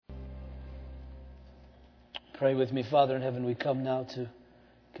Pray with me. Father in heaven, we come now to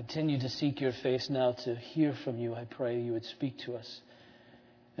continue to seek your face, now to hear from you. I pray you would speak to us,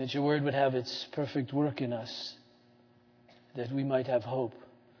 that your word would have its perfect work in us, that we might have hope.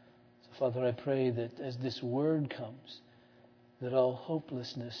 So, Father, I pray that as this word comes, that all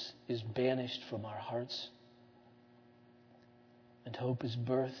hopelessness is banished from our hearts, and hope is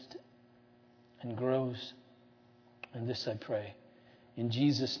birthed and grows. And this I pray in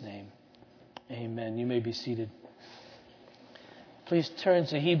Jesus' name. Amen. You may be seated. Please turn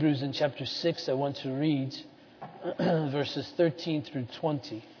to Hebrews in chapter 6. I want to read verses 13 through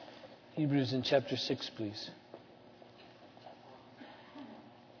 20. Hebrews in chapter 6, please.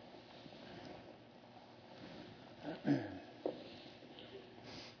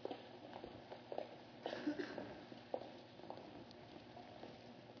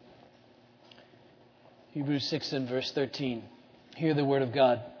 Hebrews 6 and verse 13. Hear the word of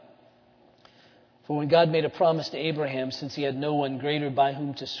God. For when God made a promise to Abraham, since he had no one greater by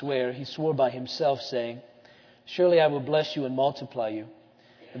whom to swear, he swore by himself, saying, Surely I will bless you and multiply you.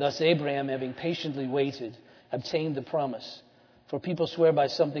 And thus Abraham, having patiently waited, obtained the promise. For people swear by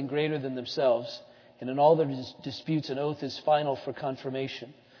something greater than themselves, and in all their disputes an oath is final for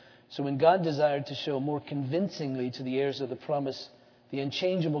confirmation. So when God desired to show more convincingly to the heirs of the promise the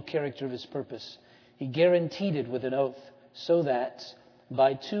unchangeable character of his purpose, he guaranteed it with an oath, so that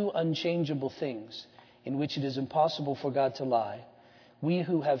by two unchangeable things, in which it is impossible for God to lie, we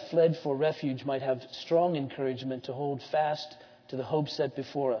who have fled for refuge might have strong encouragement to hold fast to the hope set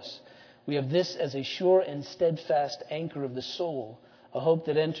before us. We have this as a sure and steadfast anchor of the soul, a hope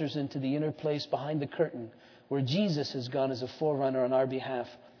that enters into the inner place behind the curtain, where Jesus has gone as a forerunner on our behalf,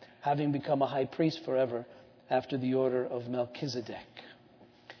 having become a high priest forever, after the order of Melchizedek.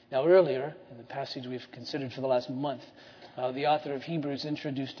 Now earlier, in the passage we've considered for the last month, the author of Hebrews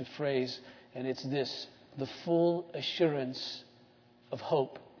introduced a phrase, and it's this: the full assurance of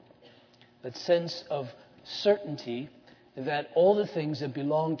hope. That sense of certainty that all the things that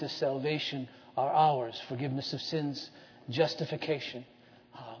belong to salvation are ours. Forgiveness of sins, justification,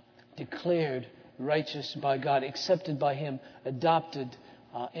 declared righteous by God, accepted by Him, adopted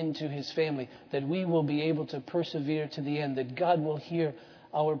into His family. That we will be able to persevere to the end. That God will hear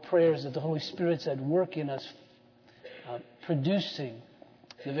our prayers. That the Holy Spirit's at work in us, producing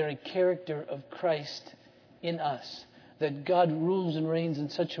the very character of Christ in us. That God rules and reigns in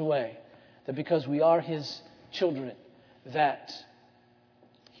such a way that because we are His children, that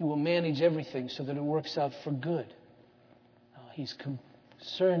He will manage everything so that it works out for good. He's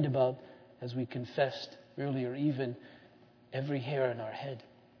concerned about, as we confessed earlier, even every hair on our head,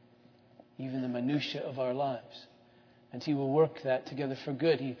 even the minutiae of our lives. And He will work that together for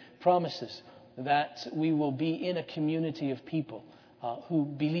good. He promises that we will be in a community of people who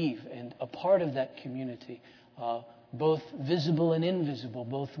believe, and a part of that community, both visible and invisible,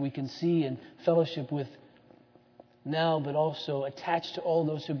 both we can see and fellowship with now, but also attached to all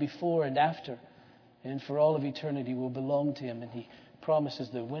those who before and after, and for all of eternity will belong to Him. And He promises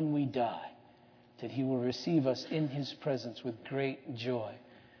that when we die, that He will receive us in His presence with great joy,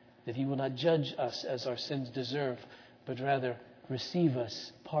 that He will not judge us as our sins deserve, but rather receive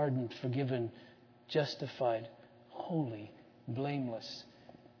us pardoned, forgiven, justified, holy, blameless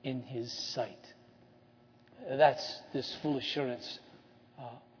in His sight. That's this full assurance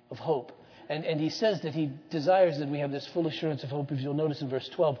of hope. And He says that He desires that we have this full assurance of hope, if you'll notice in verse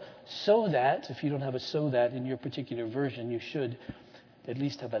 12, so that, if you don't have a so that in your particular version, you should at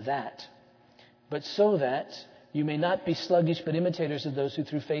least have a that. But so that you may not be sluggish, but imitators of those who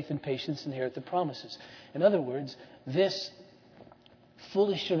through faith and patience inherit the promises. In other words, this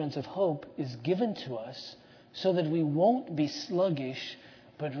full assurance of hope is given to us so that we won't be sluggish,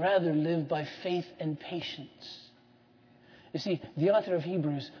 but rather live by faith and patience. You see, the author of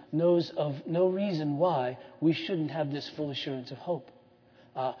Hebrews knows of no reason why we shouldn't have this full assurance of hope.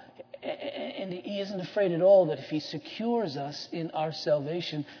 And he isn't afraid at all that if He secures us in our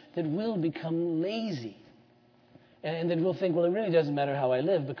salvation, that we'll become lazy. And that we'll think, well, it really doesn't matter how I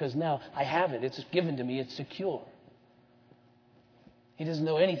live because now I have it. It's given to me. It's secure. He doesn't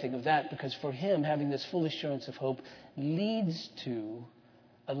know anything of that because for him, having this full assurance of hope leads to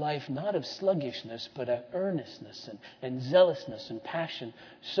a life not of sluggishness, but of earnestness and zealousness and passion,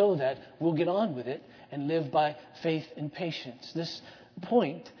 so that we'll get on with it and live by faith and patience. This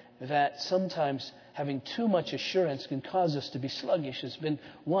point that sometimes having too much assurance can cause us to be sluggish has been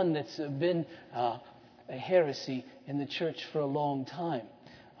one that's been a heresy in the church for a long time.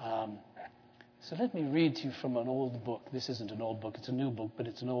 So let me read to you from an old book. This isn't an old book, it's a new book, but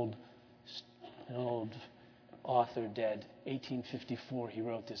it's an old author dead. 1854 he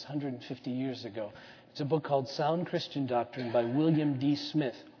wrote this, 150 years ago. It's a book called Sound Christian Doctrine by William D.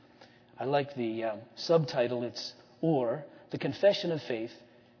 Smith. I like the subtitle. It's The Confession of Faith,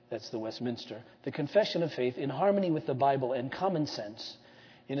 that's the Westminster, The Confession of Faith in Harmony with the Bible and Common Sense,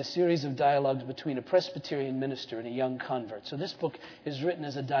 in a series of dialogues between a Presbyterian minister and a young convert. So this book is written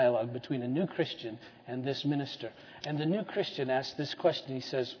as a dialogue between a new Christian and this minister. And the new Christian asks this question. He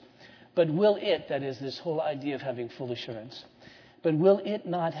says, but will it, that is this whole idea of having full assurance, but will it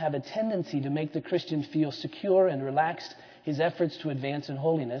not have a tendency to make the Christian feel secure and relaxed his efforts to advance in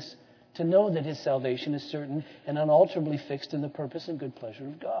holiness, to know that his salvation is certain and unalterably fixed in the purpose and good pleasure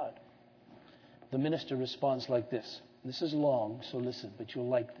of God? The minister responds like this. This is long, so listen, but you'll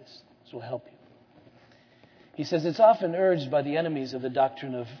like this. This will help you. He says, it's often urged by the enemies of the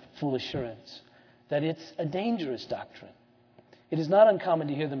doctrine of full assurance that it's a dangerous doctrine. It is not uncommon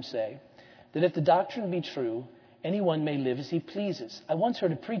to hear them say that if the doctrine be true, anyone may live as he pleases. I once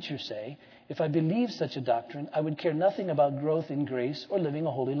heard a preacher say, if I believed such a doctrine, I would care nothing about growth in grace or living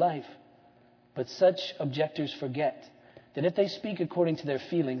a holy life. But such objectors forget that if they speak according to their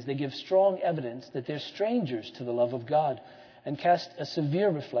feelings, they give strong evidence that they're strangers to the love of God and cast a severe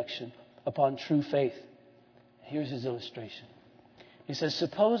reflection upon true faith. Here's his illustration. He says,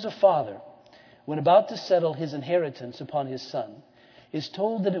 suppose a father, when about to settle his inheritance upon his son, is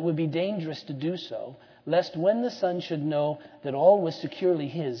told that it would be dangerous to do so, lest when the son should know that all was securely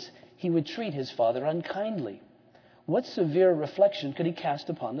his, he would treat his father unkindly. What severe reflection could he cast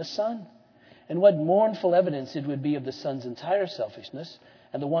upon the son? And what mournful evidence it would be of the son's entire selfishness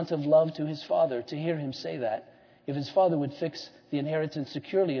and the want of love to his father to hear him say that, if his father would fix the inheritance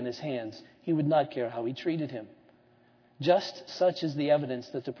securely in his hands, he would not care how he treated him. Just such is the evidence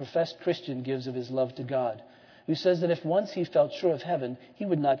that the professed Christian gives of his love to God, who says that if once he felt sure of heaven, he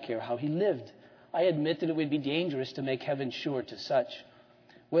would not care how he lived. I admit that it would be dangerous to make heaven sure to such.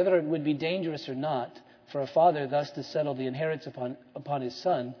 Whether it would be dangerous or not for a father thus to settle the inheritance upon his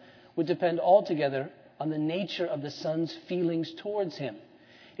son would depend altogether on the nature of the son's feelings towards him.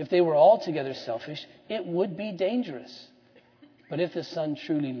 If they were altogether selfish, it would be dangerous. But if the son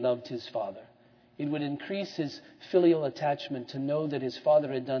truly loved his father, it would increase his filial attachment to know that his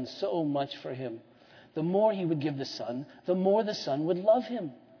father had done so much for him. The more he would give the son, the more the son would love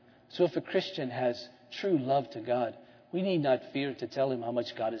him. So if a Christian has true love to God, we need not fear to tell him how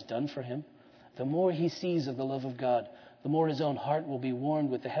much God has done for him. The more he sees of the love of God, the more his own heart will be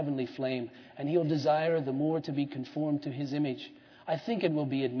warmed with the heavenly flame, and he'll desire the more to be conformed to his image. I think it will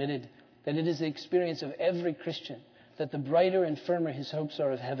be admitted that it is the experience of every Christian that the brighter and firmer his hopes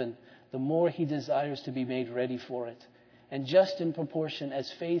are of heaven, the more he desires to be made ready for it. And just in proportion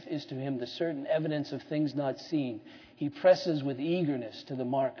as faith is to him the certain evidence of things not seen, he presses with eagerness to the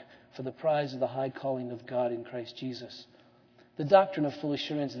mark for the prize of the high calling of God in Christ Jesus. The doctrine of full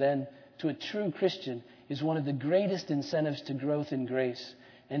assurance, then, to a true Christian is one of the greatest incentives to growth in grace,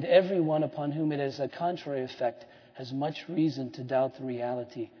 and everyone upon whom it has a contrary effect has much reason to doubt the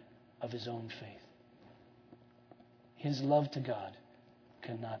reality of his own faith. His love to God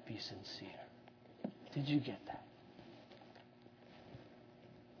cannot be sincere. Did you get that?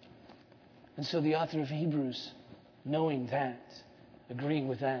 And so the author of Hebrews, knowing that, agreeing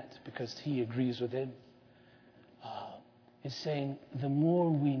with that, because he agrees with him, is saying the more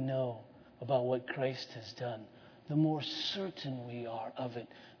we know about what Christ has done, the more certain we are of it,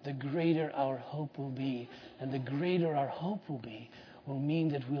 the greater our hope will be. And the greater our hope will mean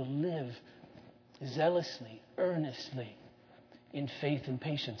that we'll live zealously, earnestly, in faith and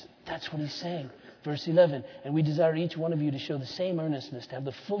patience. That's what he's saying. Verse 11, and we desire each one of you to show the same earnestness, to have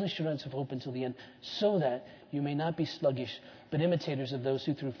the full assurance of hope until the end, so that you may not be sluggish, but imitators of those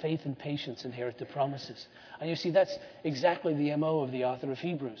who through faith and patience inherit the promises. And you see, that's exactly the MO of the author of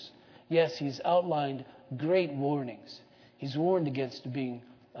Hebrews. Yes, he's outlined great warnings. He's warned against being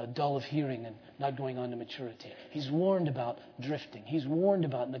dull of hearing and not going on to maturity. He's warned about drifting. He's warned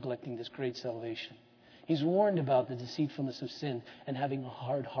about neglecting this great salvation. He's warned about the deceitfulness of sin and having a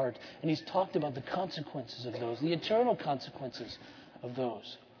hard heart. And he's talked about the consequences of those, the eternal consequences of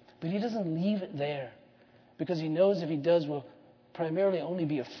those. But he doesn't leave it there, because he knows if he does, we'll primarily only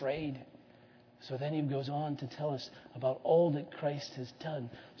be afraid. So then he goes on to tell us about all that Christ has done,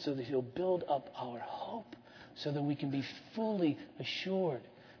 so that he'll build up our hope, so that we can be fully assured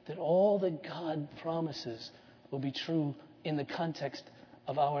that all that God promises will be true in the context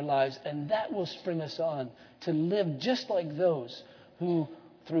of our lives. And that will spring us on to live just like those who,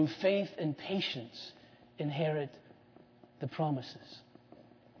 through faith and patience, inherit the promises.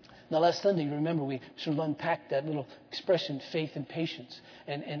 Now, last Sunday, you remember, we sort of unpacked that little expression, faith and patience.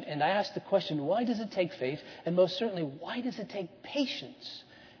 And I asked the question, why does it take faith? And most certainly, why does it take patience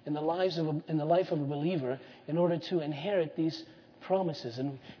in the life of a believer in order to inherit these promises?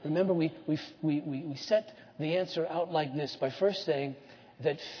 And remember, we set the answer out like this by first saying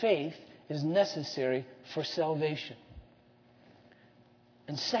that faith is necessary for salvation.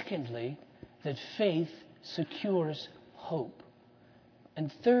 And secondly, that faith secures hope. And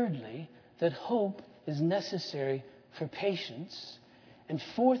thirdly, that hope is necessary for patience. And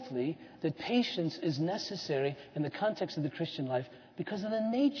fourthly, that patience is necessary in the context of the Christian life because of the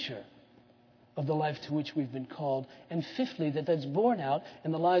nature of the life to which we've been called. And fifthly, that that's borne out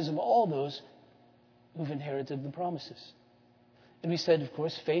in the lives of all those who've inherited the promises. And we said, of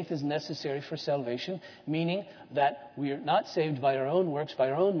course, faith is necessary for salvation, meaning that we are not saved by our own works, by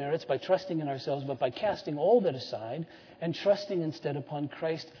our own merits, by trusting in ourselves, but by casting all that aside and trusting instead upon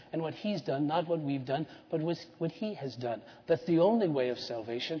Christ and what He's done, not what we've done, but what He has done. That's the only way of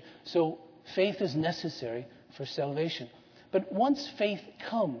salvation. So faith is necessary for salvation. But once faith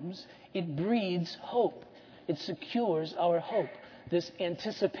comes, it breeds hope. It secures our hope. This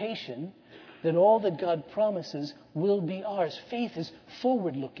anticipation that all that God promises will be ours. Faith is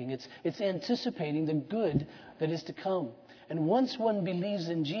forward-looking. It's anticipating the good that is to come. And once one believes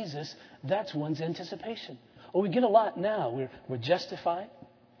in Jesus, that's one's anticipation. Oh, we get a lot now. We're justified.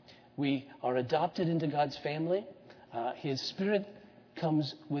 We are adopted into God's family. His Spirit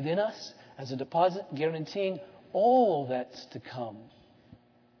comes within us as a deposit, guaranteeing all that's to come.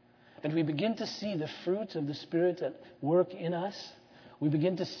 And we begin to see the fruit of the Spirit at work in us. We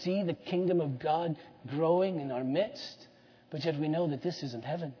begin to see the kingdom of God growing in our midst. But yet we know that this isn't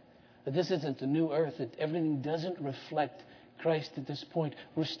heaven, that this isn't the new earth, that everything doesn't reflect Christ at this point.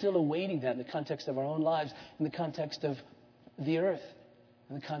 We're still awaiting that in the context of our own lives, in the context of the earth,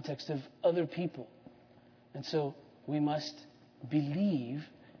 in the context of other people. And so we must believe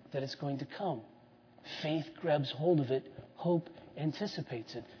that it's going to come. Faith grabs hold of it. Hope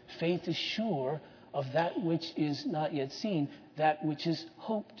anticipates it. Faith is sure of that which is not yet seen, that which is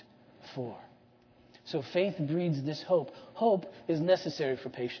hoped for. So faith breeds this hope. Hope is necessary for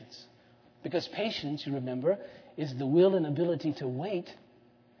patience. Because patience, you remember, is the will and ability to wait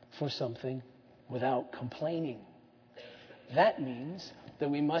for something without complaining. That means that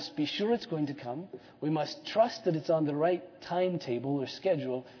we must be sure it's going to come. We must trust that it's on the right timetable or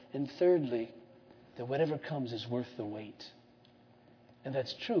schedule. And thirdly, that whatever comes is worth the wait. And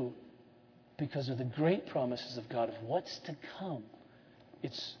that's true because of the great promises of God of what's to come.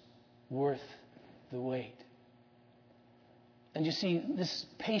 It's worth the wait. And you see, this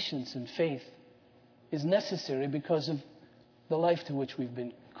patience and faith is necessary because of the life to which we've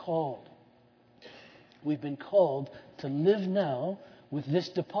been called. We've been called to live now with this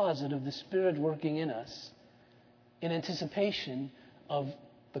deposit of the Spirit working in us in anticipation of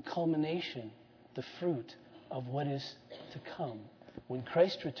the culmination, the fruit of what is to come when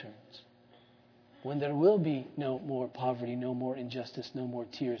Christ returns. When there will be no more poverty, no more injustice, no more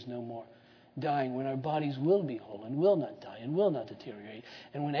tears, no more dying, when our bodies will be whole and will not die and will not deteriorate,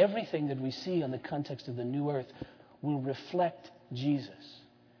 and when everything that we see on the context of the new earth will reflect Jesus.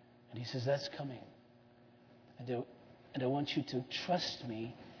 And He says, that's coming. And I want you to trust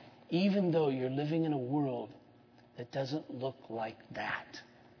me, even though you're living in a world that doesn't look like that.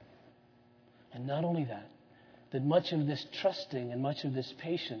 And not only that much of this trusting and much of this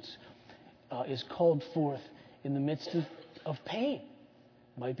patience is called forth in the midst of pain.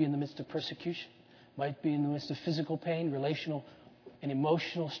 Might be in the midst of persecution. Might be in the midst of physical pain, relational and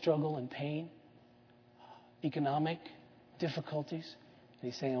emotional struggle and pain. Economic difficulties.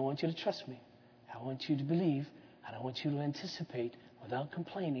 And He's saying, I want you to trust me. I want you to believe. And I want you to anticipate without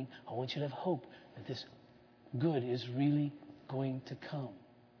complaining. I want you to have hope that this good is really going to come.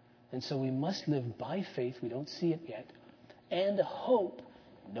 And so we must live by faith. We don't see it yet. And hope,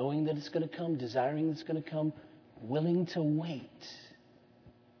 knowing that it's going to come, desiring that it's going to come, willing to wait.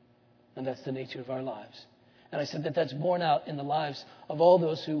 And that's the nature of our lives. And I said that that's borne out in the lives of all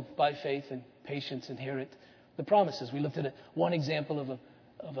those who, by faith and patience, inherit the promises. We looked at one example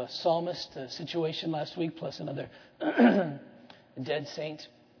of a psalmist situation last week, plus another dead saint.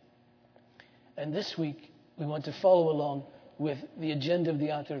 And this week, we want to follow along with the agenda of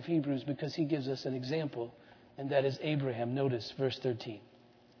the author of Hebrews because he gives us an example, and that is Abraham. Notice verse 13.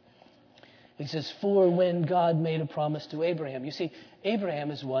 He says, for when God made a promise to Abraham. You see, Abraham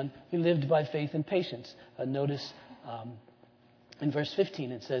is one who lived by faith and patience. Notice in verse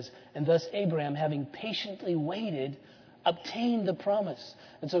 15 it says, and thus Abraham, having patiently waited, obtained the promise.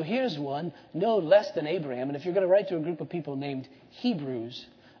 And so here's one no less than Abraham. And if you're going to write to a group of people named Hebrews,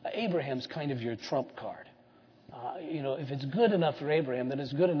 Abraham's kind of your trump card. If it's good enough for Abraham, then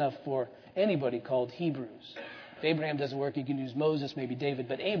it's good enough for anybody called Hebrews. If Abraham doesn't work, you can use Moses, maybe David,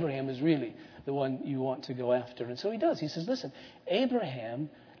 but Abraham is really the one you want to go after. And so he does. He says, listen, Abraham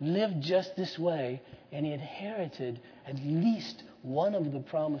lived just this way, and he inherited at least one of the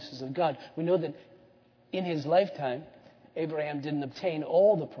promises of God. We know that in his lifetime, Abraham didn't obtain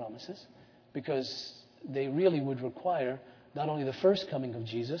all the promises because they really would require not only the first coming of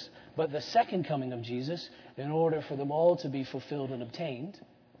Jesus, but the second coming of Jesus in order for them all to be fulfilled and obtained.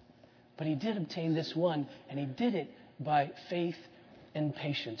 But he did obtain this one, and he did it by faith and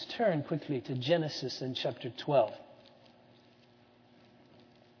patience. Turn quickly to Genesis in chapter 12.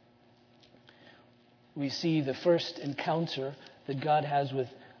 We see the first encounter that God has with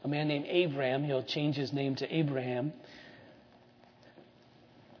a man named Abraham. He'll change his name to Abraham.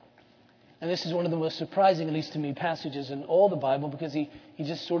 And this is one of the most surprising, at least to me, passages in all the Bible, because he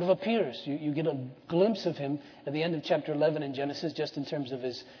just sort of appears. You get a glimpse of him at the end of chapter 11 in Genesis, just in terms of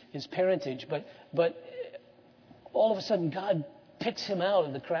his parentage. But all of a sudden, God picks him out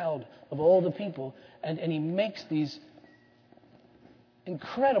of the crowd of all the people, and he makes these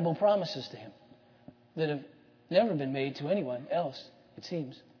incredible promises to him that have never been made to anyone else, it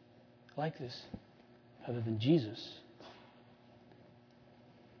seems, like this, other than Jesus.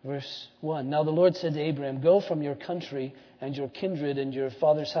 Verse 1, Now the Lord said to Abraham, Go from your country and your kindred and your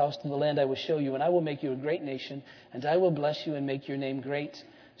father's house to the land I will show you, and I will make you a great nation, and I will bless you and make your name great,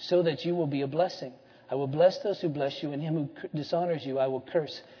 so that you will be a blessing. I will bless those who bless you, and him who dishonors you I will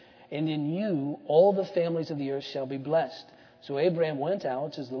curse. And in you all the families of the earth shall be blessed. So Abraham went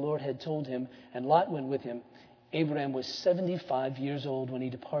out as the Lord had told him, and Lot went with him. Abraham was 75 years old when he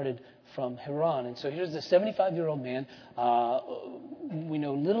departed from Haran. And so here's the 75-year-old man. We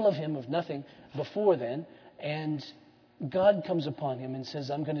know little of him, of nothing before then. And God comes upon him and says,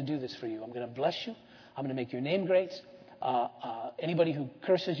 I'm going to do this for you. I'm going to bless you. I'm going to make your name great. Anybody who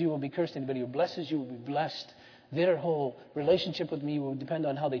curses you will be cursed. Anybody who blesses you will be blessed. Their whole relationship with me will depend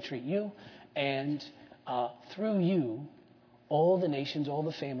on how they treat you. And through you, all the nations, all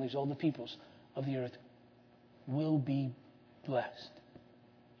the families, all the peoples of the earth will be blessed.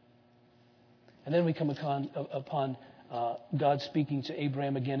 And then we come upon God speaking to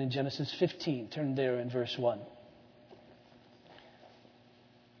Abraham again in Genesis 15. Turn there in verse 1.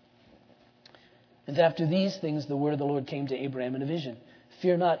 And after these things, the word of the Lord came to Abraham in a vision.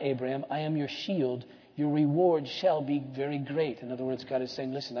 Fear not, Abraham, I am your shield. Your reward shall be very great. In other words, God is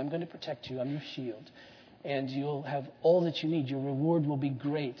saying, listen, I'm going to protect you. I'm your shield. And you'll have all that you need. Your reward will be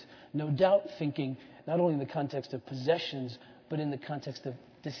great. No doubt thinking not only in the context of possessions, but in the context of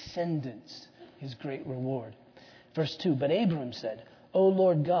descendants, his great reward. Verse 2, But Abram said, O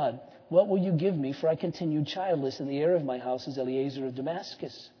Lord God, what will you give me? For I continue childless, and the heir of my house is Eliezer of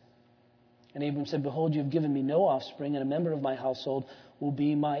Damascus. And Abram said, Behold, you have given me no offspring, and a member of my household will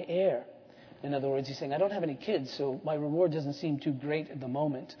be my heir. In other words, he's saying, I don't have any kids, so my reward doesn't seem too great at the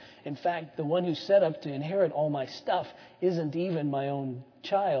moment. In fact, the one who's set up to inherit all my stuff isn't even my own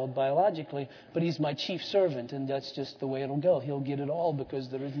child biologically, but he's my chief servant, and that's just the way it'll go. He'll get it all because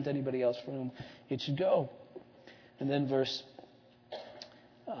there isn't anybody else for whom it should go. And then verse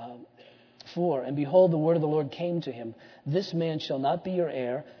 4, And behold, the word of the Lord came to him, This man shall not be your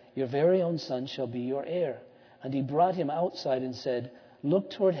heir, your very own son shall be your heir. And he brought him outside and said,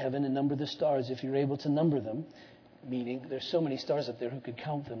 Look toward heaven and number the stars if you're able to number them. Meaning, there's so many stars up there, who could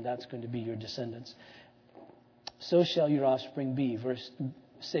count them? That's going to be your descendants. So shall your offspring be. Verse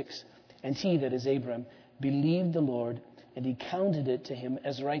 6. And he, that is Abram, believed the Lord, and he counted it to him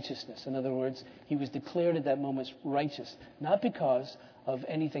as righteousness. In other words, he was declared at that moment righteous. Not because of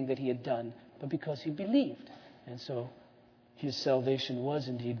anything that he had done, but because he believed. And so his salvation was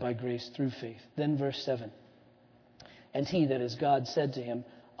indeed by grace through faith. Then verse 7. And he, that is God, said to him,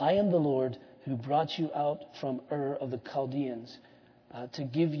 I am the Lord who brought you out from Ur of the Chaldeans to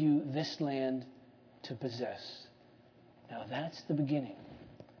give you this land to possess. Now that's the beginning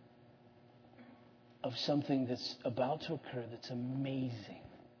of something that's about to occur that's amazing.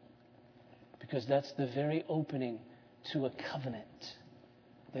 Because that's the very opening to a covenant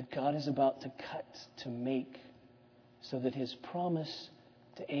that God is about to cut, to make, so that his promise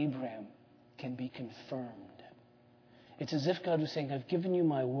to Abraham can be confirmed. It's as if God was saying, I've given you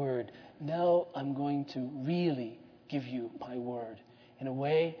my word. Now I'm going to really give you my word in a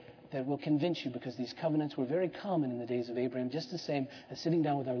way that will convince you, because these covenants were very common in the days of Abraham, just the same as sitting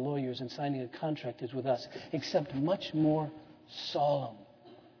down with our lawyers and signing a contract is with us, except much more solemn.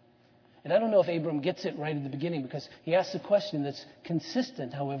 And I don't know if Abram gets it right at the beginning, because he asks a question that's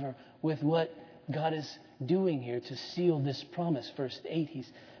consistent, however, with what God is doing here to seal this promise. Verse 8,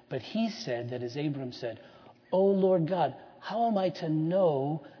 but he said, that is Abram said, O Lord God, how am I to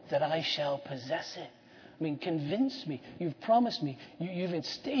know that I shall possess it? I mean, convince me. You've promised me. You've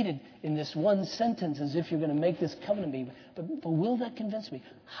stated in this one sentence as if you're going to make this covenant with me. But will that convince me?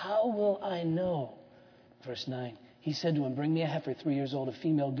 How will I know? Verse 9. He said to him, bring me a heifer 3 years old, a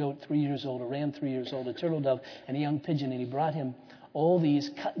female goat 3 years old, a ram 3 years old, a turtle dove, and a young pigeon. And he brought him all these,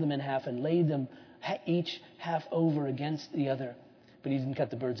 cut them in half, and laid them each half over against the other. But he didn't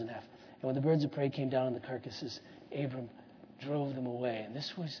cut the birds in half. And when the birds of prey came down on the carcasses, Abram drove them away. And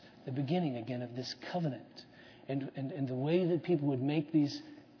this was the beginning again of this covenant. And the way that people would make these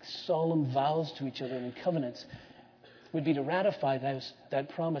solemn vows to each other and covenants would be to ratify that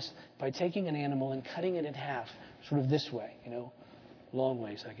promise by taking an animal and cutting it in half, sort of this way, long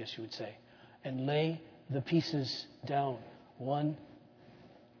ways, I guess you would say, and lay the pieces down, one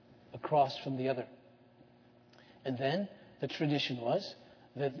across from the other. And then the tradition was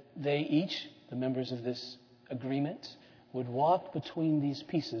that they each, the members of this agreement, would walk between these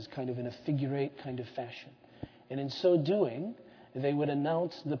pieces kind of in a figure eight kind of fashion. And in so doing, they would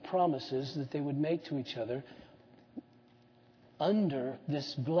announce the promises that they would make to each other under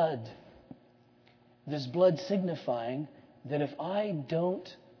this blood. This blood signifying that if I don't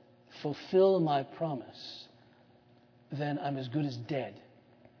fulfill my promise, then I'm as good as dead.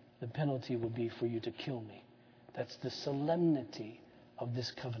 The penalty would be for you to kill me. That's the solemnity of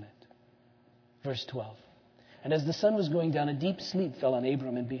this covenant. Verse 12. And as the sun was going down, a deep sleep fell on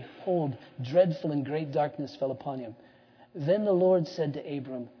Abram, and behold, dreadful and great darkness fell upon him. Then the Lord said to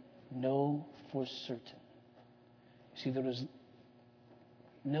Abram, know for certain. You see, there was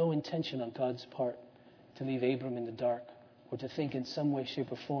no intention on God's part to leave Abram in the dark or to think in some way,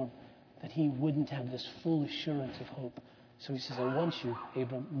 shape, or form that he wouldn't have this full assurance of hope. So he says, I want you,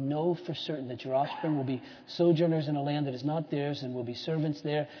 Abram, know for certain that your offspring will be sojourners in a land that is not theirs and will be servants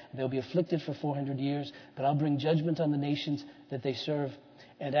there. They'll be afflicted for 400 years, but I'll bring judgment on the nations that they serve.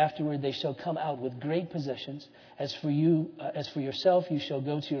 And afterward they shall come out with great possessions. As for yourself, you shall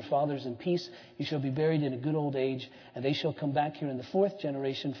go to your fathers in peace. You shall be buried in a good old age, and they shall come back here in the fourth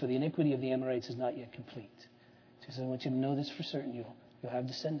generation, for the iniquity of the Amorites is not yet complete. So he says, I want you to know this for certain. You'll have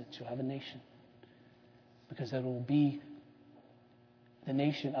descendants. You'll have a nation. Because that will be the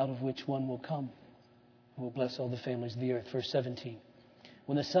nation out of which one will come, who will bless all the families of the earth. Verse 17.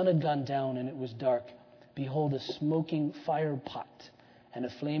 When the sun had gone down and it was dark, behold, a smoking fire pot and a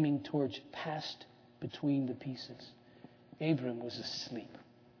flaming torch passed between the pieces. Abram was asleep.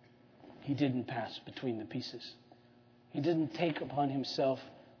 He didn't pass between the pieces. He didn't take upon himself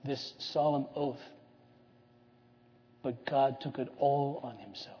this solemn oath. But God took it all on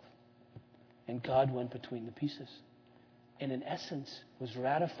himself. And God went between the pieces. And in essence, was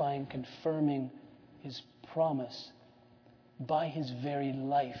ratifying, confirming his promise by his very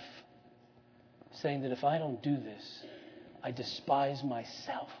life, saying that if I don't do this, I despise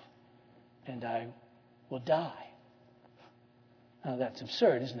myself and I will die. Now that's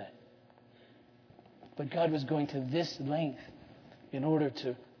absurd, isn't it? But God was going to this length in order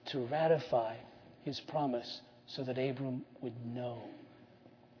to ratify his promise so that Abram would know.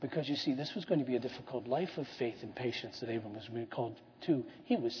 Because you see, this was going to be a difficult life of faith and patience that Abram was being called to.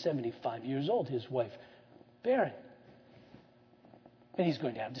 He was 75 years old, his wife barren. And he's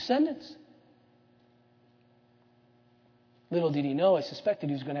going to have descendants. Little did he know, I suspected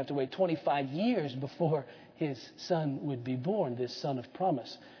he was going to have to wait 25 years before his son would be born, this son of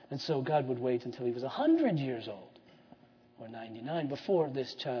promise. And so God would wait until he was 100 years old, or 99, before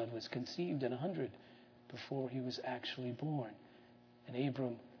this child was conceived, and 100 before he was actually born. And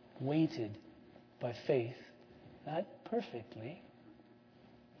Abram waited by faith, not perfectly.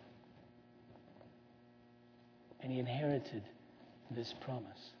 And he inherited this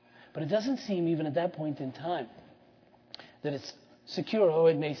promise. But it doesn't seem, even at that point in time, that it's secure. Oh,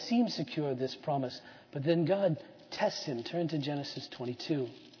 it may seem secure, this promise. But then God tests him. Turn to Genesis 22.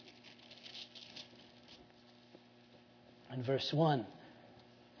 And verse 1.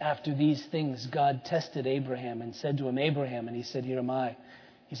 After these things, God tested Abraham and said to him, Abraham, and he said, here am I.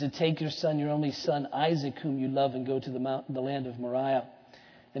 He said, take your son, your only son, Isaac, whom you love, and go to the land of Moriah,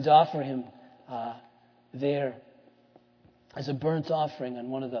 and to offer him there as a burnt offering on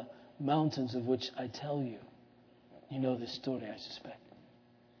one of the mountains of which I tell you. You know this story, I suspect.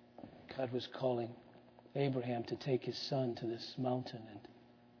 God was calling Abraham to take his son to this mountain and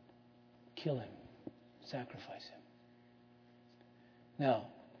kill him, sacrifice him. Now,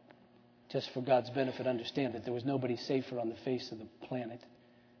 just for God's benefit, understand that there was nobody safer on the face of the planet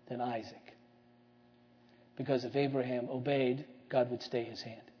than Isaac. Because if Abraham obeyed, God would stay his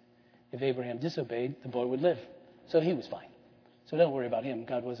hand. if Abraham disobeyed, the boy would live. So he was fine. So don't worry about him.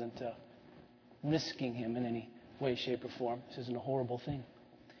 God wasn't risking him in any way, shape, or form. This isn't a horrible thing.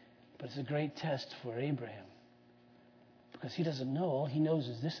 But it's a great test for Abraham. Because he doesn't know. All he knows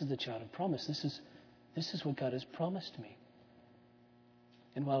is this is the child of promise. This is what God has promised me.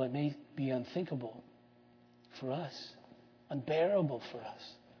 And while it may be unthinkable for us, unbearable for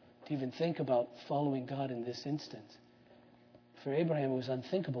us, to even think about following God in this instance, for Abraham it was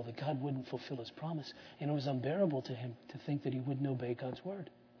unthinkable that God wouldn't fulfill his promise. And it was unbearable to him to think that he wouldn't obey God's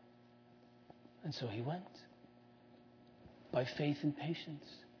word. And so he went. By faith and patience.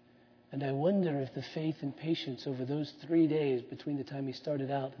 And I wonder if the faith and patience over those 3 days between the time he started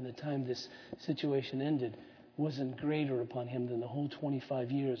out and the time this situation ended wasn't greater upon him than the whole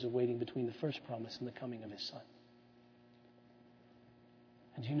 25 years of waiting between the first promise and the coming of his son.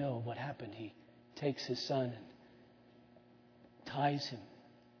 And you know what happened. He takes his son and ties him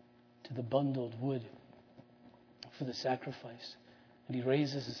to the bundled wood for the sacrifice. And he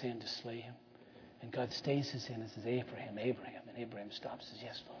raises his hand to slay him. And God stays his hand and says, Abraham, Abraham. And Abraham stops and says,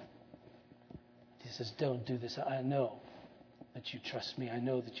 yes, Lord. He says, don't do this. I know that you trust me. I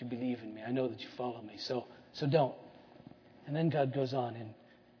know that you believe in me. I know that you follow me. So don't. And then God goes on in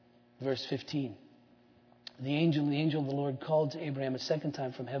verse 15. The angel of the Lord called to Abraham a second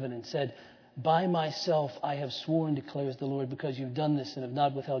time from heaven and said, by myself I have sworn, declares the Lord, because you've done this and have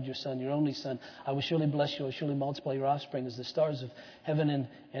not withheld your son, your only son. I will surely bless you. I will surely multiply your offspring as the stars of heaven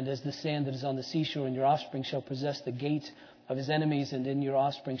and as the sand that is on the seashore. And your offspring shall possess the gate of his enemies. And in your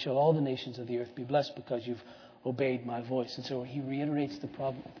offspring shall all the nations of the earth be blessed, because you've obeyed my voice. And so he reiterates the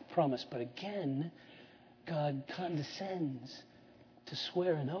promise. But again, God condescends to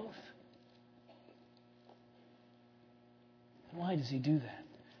swear an oath. And why does he do that?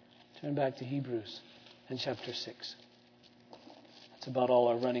 Turn back to Hebrews in chapter 6. That's about all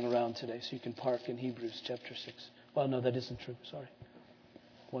our running around today, so you can park in Hebrews chapter 6. Well, no, that isn't true. Sorry.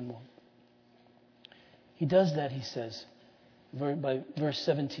 One more. He does that, he says, by verse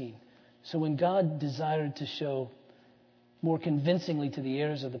 17. So when God desired to show more convincingly to the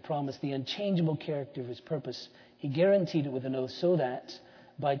heirs of the promise the unchangeable character of his purpose, he guaranteed it with an oath, so that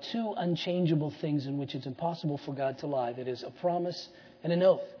by two unchangeable things in which it's impossible for God to lie, that is, a promise and an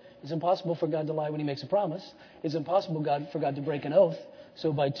oath. It's impossible for God to lie when he makes a promise. It's impossible for God to break an oath.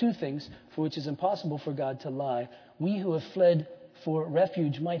 So by two things for which it's impossible for God to lie, we who have fled for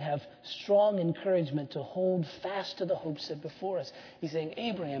refuge might have strong encouragement to hold fast to the hope set before us. He's saying,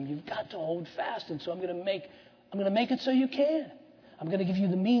 Abraham, you've got to hold fast. And so I'm going to make it so you can. I'm going to give you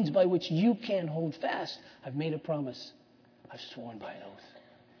the means by which you can hold fast. I've made a promise. I've sworn by an oath.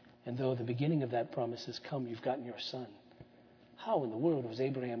 And though the beginning of that promise has come, you've gotten your son. How in the world was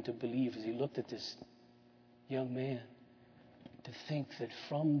Abraham to believe as he looked at this young man, to think that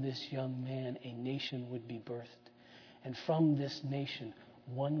from this young man a nation would be birthed, and from this nation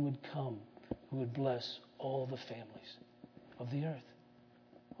one would come who would bless all the families of the earth?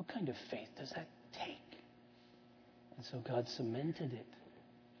 What kind of faith does that take? And so God cemented it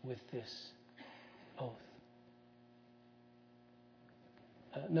with this oath.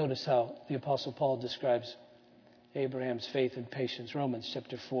 Notice how the Apostle Paul describes Abraham's faith and patience. Romans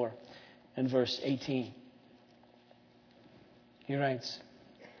chapter 4 and verse 18. He writes,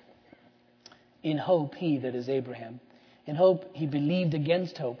 in hope he, that is Abraham, in hope he believed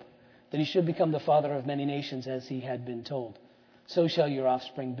against hope, that he should become the father of many nations, as he had been told. So shall your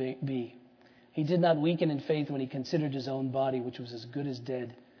offspring be. He did not weaken in faith when he considered his own body, which was as good as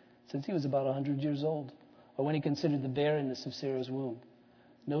dead, since he was about 100 years old, or when he considered the barrenness of Sarah's womb.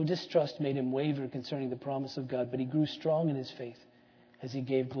 No distrust made him waver concerning the promise of God, but he grew strong in his faith as he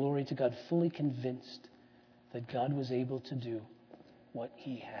gave glory to God, fully convinced that God was able to do what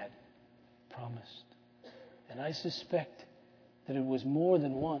he had promised. And I suspect that it was more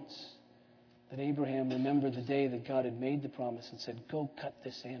than once that Abraham remembered the day that God had made the promise and said, go cut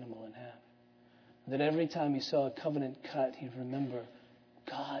this animal in half. That every time he saw a covenant cut, he'd remember,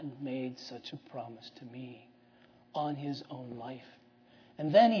 God made such a promise to me on his own life.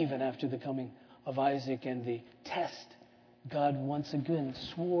 And then even after the coming of Isaac and the test, God once again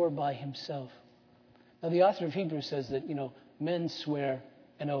swore by himself. Now the author of Hebrews says that, men swear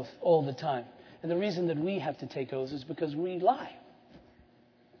an oath all the time. And the reason that we have to take oaths is because we lie.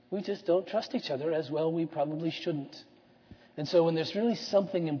 We just don't trust each other as well we probably shouldn't. And so when there's really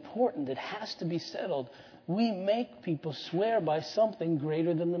something important that has to be settled, we make people swear by something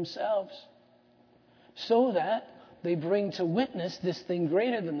greater than themselves, so that they bring to witness this thing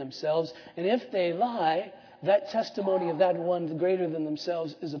greater than themselves. And if they lie, that testimony of that one greater than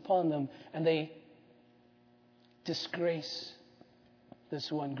themselves is upon them. And they disgrace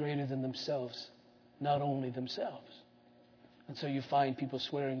this one greater than themselves, not only themselves. And so you find people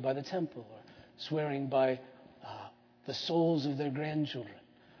swearing by the temple, or swearing by the souls of their grandchildren,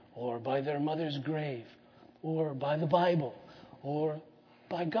 or by their mother's grave, or by the Bible, or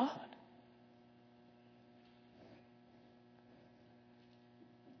by God.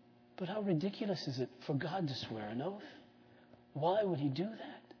 But how ridiculous is it for God to swear an oath? Why would he do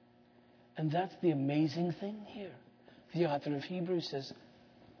that? And that's the amazing thing here. The author of Hebrews says,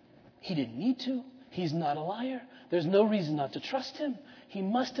 he didn't need to. He's not a liar. There's no reason not to trust him. He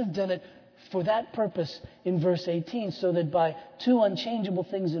must have done it for that purpose in verse 18, so that by two unchangeable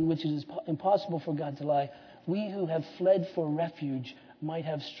things in which it is impossible for God to lie, we who have fled for refuge might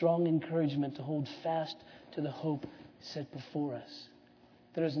have strong encouragement to hold fast to the hope set before us.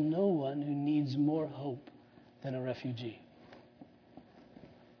 There is no one who needs more hope than a refugee.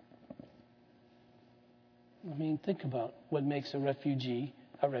 I mean, think about what makes a refugee,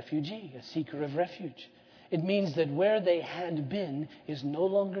 a seeker of refuge. It means that where they had been is no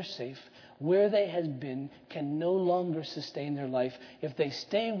longer safe. Where they had been can no longer sustain their life. If they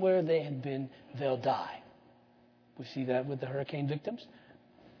stay where they had been, they'll die. We see that with the hurricane victims.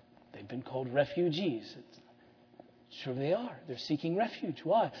 They've been called refugees. Sure they are. They're seeking refuge.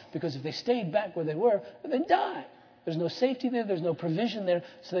 Why? Because if they stayed back where they were, they'd die. There's no safety there. There's no provision there.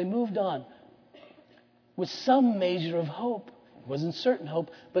 So they moved on with some measure of hope. It wasn't certain hope,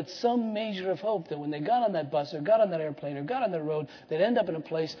 but some measure of hope that when they got on that bus or got on that airplane or got on the road, they'd end up in a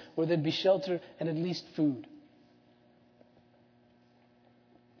place where there'd be shelter and at least food.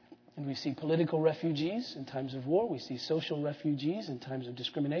 And we see political refugees in times of war. We see social refugees in times of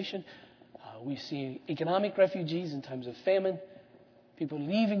discrimination. We see economic refugees in times of famine. People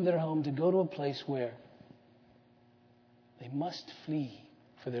leaving their home to go to a place where they must flee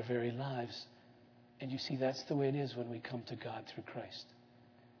for their very lives. And you see, that's the way it is when we come to God through Christ.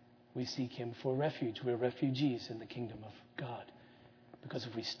 We seek him for refuge. We're refugees in the kingdom of God. Because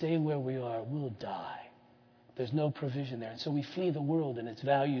if we stay where we are, we'll die. There's no provision there. And so we flee the world and its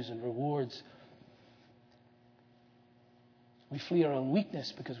values and rewards. We flee our own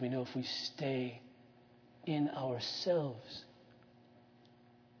weakness because we know if we stay in ourselves,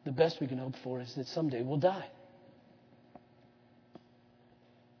 the best we can hope for is that someday we'll die.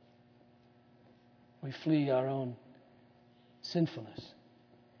 We flee our own sinfulness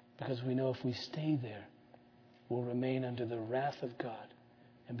because we know if we stay there, we'll remain under the wrath of God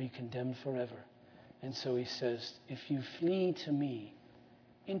and be condemned forever. And so he says, if you flee to me,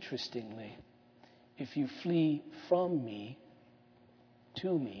 interestingly, if you flee from me,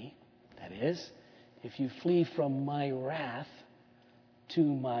 to me, that is, if you flee from my wrath to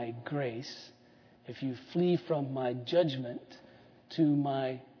my grace, if you flee from my judgment to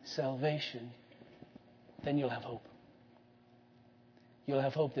my salvation, then you'll have hope. You'll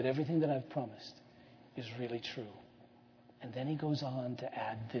have hope that everything that I've promised is really true. And then he goes on to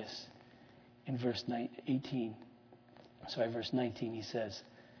add this in verse 19. He says,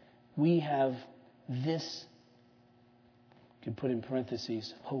 we have this, you can put in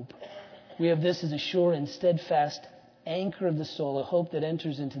parentheses, hope. We have this as a sure and steadfast anchor of the soul, a hope that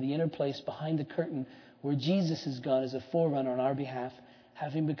enters into the inner place behind the curtain where Jesus is gone as a forerunner on our behalf,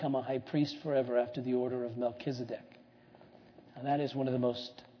 having become a high priest forever after the order of Melchizedek. And that is one of the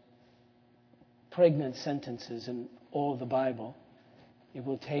most pregnant sentences in all of the Bible. It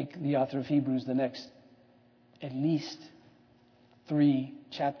will take the author of Hebrews the next at least 4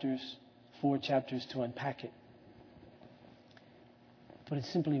 chapters to unpack it. But it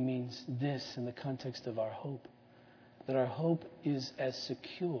simply means this in the context of our hope, that our hope is as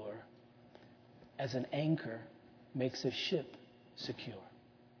secure as an anchor makes a ship secure.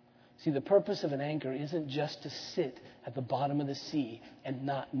 See, the purpose of an anchor isn't just to sit at the bottom of the sea and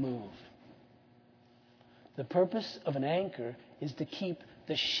not move. The purpose of an anchor is to keep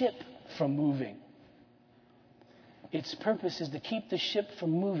the ship from moving. Its purpose is to keep the ship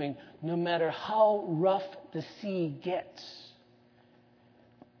from moving no matter how rough the sea gets.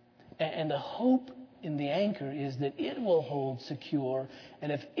 And the hope in the anchor is that it will hold secure.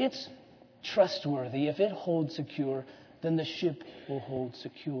 And if it's trustworthy, if it holds secure, then the ship will hold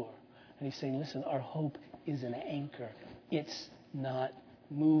secure. And he's saying, listen, our hope is an anchor. It's not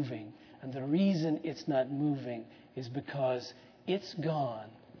moving. And the reason it's not moving is because it's gone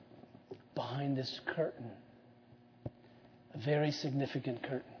behind this curtain. A very significant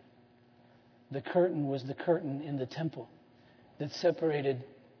curtain. The curtain was the curtain in the temple that separated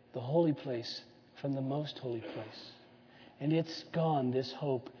the holy place from the most holy place. And it's gone, this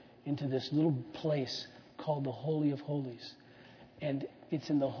hope, into this little place called the Holy of Holies. And it's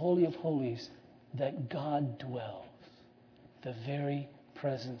in the Holy of Holies that God dwells, the very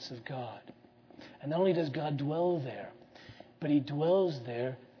presence of God. And not only does God dwell there, but He dwells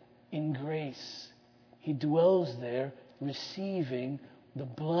there in grace. He dwells there receiving the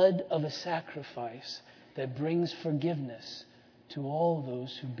blood of a sacrifice that brings forgiveness to all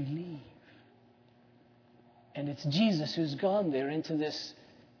those who believe. And it's Jesus who's gone there into this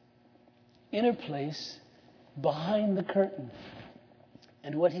inner place behind the curtain.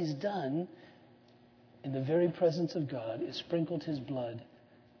 And what He's done in the very presence of God is sprinkled His blood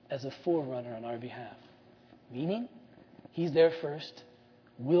as a forerunner on our behalf. Meaning, He's there first,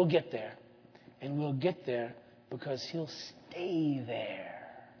 we'll get there. And we'll get there because He'll stay there.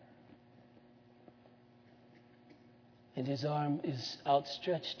 And His arm is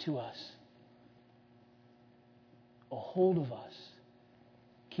outstretched to us, a hold of us,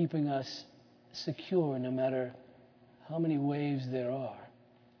 keeping us secure no matter how many waves there are.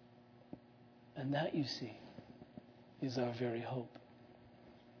 And that, you see, is our very hope.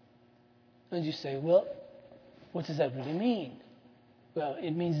 And you say, well, what does that really mean? Well,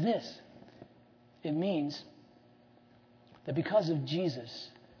 it means this. It means that because of Jesus,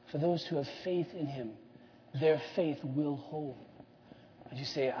 for those who have faith in Him, their faith will hold. And you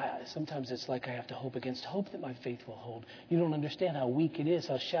say, sometimes it's like I have to hope against hope that my faith will hold. You don't understand how weak it is,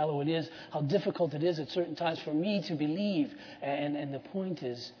 how shallow it is, how difficult it is at certain times for me to believe. And the point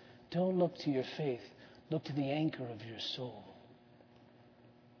is, don't look to your faith. Look to the anchor of your soul.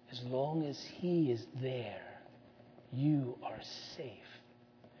 As long as He is there, you are safe.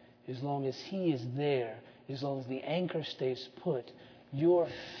 As long as He is there, as long as the anchor stays put, your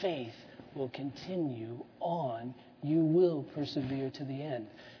faith will continue on. You will persevere to the end,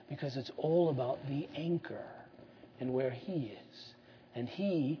 because it's all about the anchor and where He is. And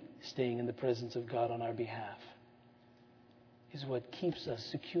He, staying in the presence of God on our behalf, is what keeps us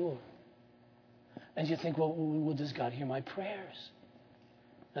secure. And you think, well, does God hear my prayers?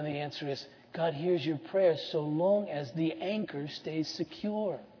 And the answer is, God hears your prayers so long as the anchor stays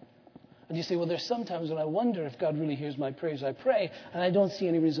secure. And you say, well, there's sometimes when I wonder if God really hears my prayers. I pray, and I don't see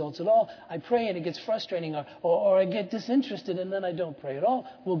any results at all. I pray, and it gets frustrating, or I get disinterested, and then I don't pray at all.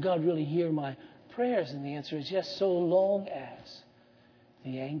 Will God really hear my prayers? And the answer is yes, so long as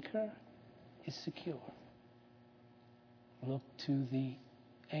the anchor is secure. Look to the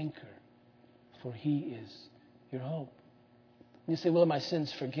anchor, for He is your hope. You say, well, are my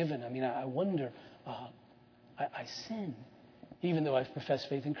sins forgiven? I mean, I wonder. I sin. Even though I've professed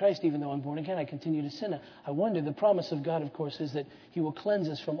faith in Christ, even though I'm born again, I continue to sin. I wonder, the promise of God, of course, is that He will cleanse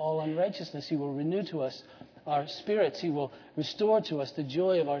us from all unrighteousness. He will renew to us our spirits. He will restore to us the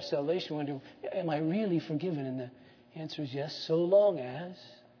joy of our salvation. I wonder, am I really forgiven? And the answer is yes, so long as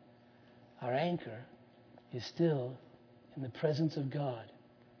our anchor is still in the presence of God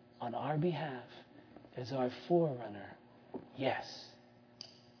on our behalf as our forerunner. Yes,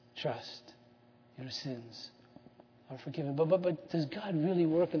 trust your sins are forgiven. But does God really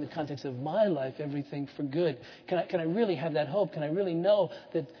work in the context of my life, everything for good? Can I really have that hope? Can I really know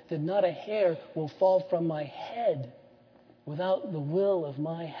that not a hair will fall from my head without the will of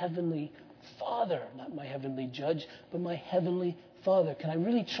my heavenly Father? Not my heavenly judge, but my heavenly Father. Can I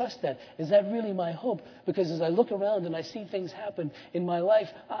really trust that? Is that really my hope? Because as I look around and I see things happen in my life,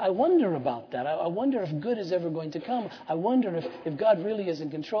 I wonder about that. I wonder if good is ever going to come. I wonder if God really is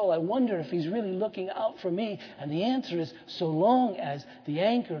in control. I wonder if He's really looking out for me. And the answer is, so long as the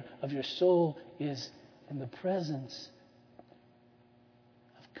anchor of your soul is in the presence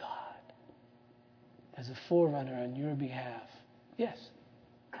of God as a forerunner on your behalf. Yes,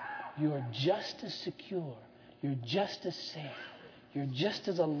 you are just as secure. You're just as safe. You're just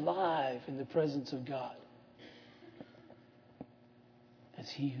as alive in the presence of God as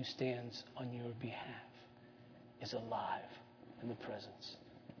He who stands on your behalf is alive in the presence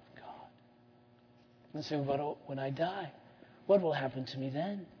of God. Let's say, but when I die, what will happen to me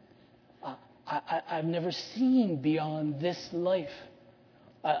then? I've never seen beyond this life.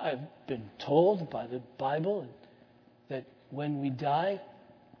 I've been told by the Bible that when we die,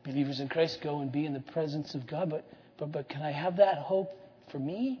 believers in Christ go and be in the presence of God. But can I have that hope for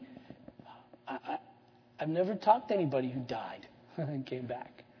me? I've never talked to anybody who died and came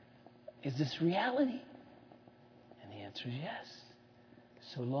back. Is this reality? And the answer is yes.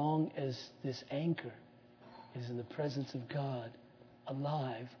 So long as this anchor is in the presence of God,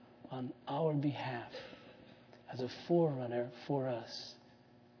 alive on our behalf, as a forerunner for us,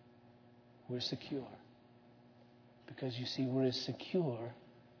 we're secure. Because you see, we're as secure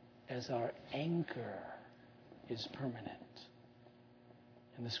as our anchor is permanent.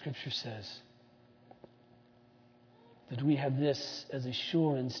 And the Scripture says that we have this as a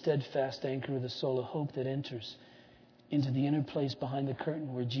sure and steadfast anchor of the soul, a hope that enters into the inner place behind the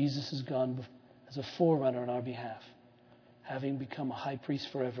curtain where Jesus has gone as a forerunner on our behalf, having become a high priest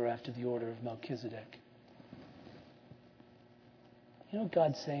forever after the order of Melchizedek. You know what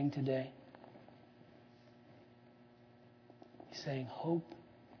God's saying today? He's saying, hope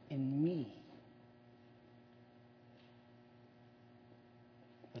in me.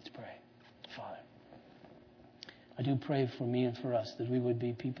 Let's pray. Father, I do pray for me and for us that we would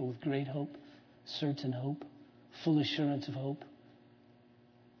be people with great hope, certain hope, full assurance of hope,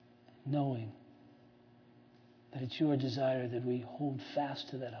 knowing that it's your desire that we hold fast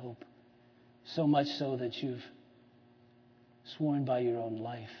to that hope, so much so that you've sworn by your own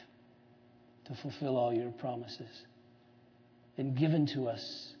life to fulfill all your promises and given to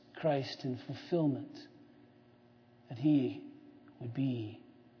us Christ in fulfillment, that he would be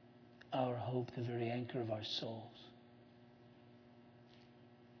our hope, the very anchor of our souls,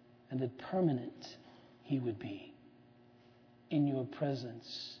 and that permanent he would be in your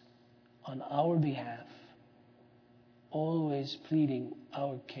presence on our behalf, always pleading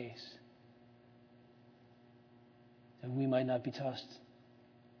our case, that we might not be tossed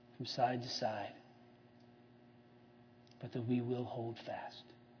from side to side, but that we will hold fast.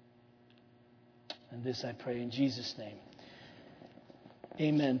 And this I pray in Jesus' name.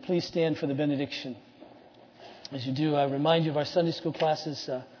 Amen. Please stand for the benediction. As you do, I remind you of our Sunday school classes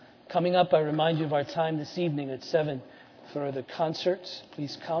coming up. I remind you of our time this evening at 7 for the concerts.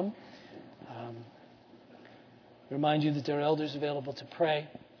 Please come. Remind you that there are elders available to pray.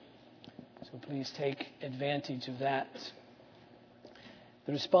 So please take advantage of that.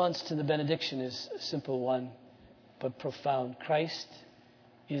 The response to the benediction is a simple one, but profound. Christ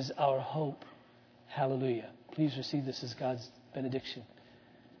is our hope. Hallelujah. Please receive this as God's benediction.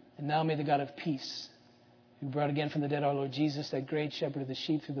 And now may the God of peace, who brought again from the dead our Lord Jesus, that great shepherd of the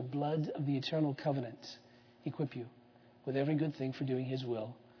sheep, through the blood of the eternal covenant, equip you with every good thing for doing his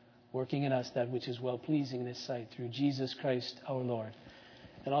will, working in us that which is well-pleasing in his sight, through Jesus Christ our Lord.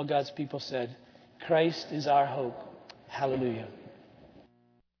 And all God's people said, Christ is our hope. Hallelujah.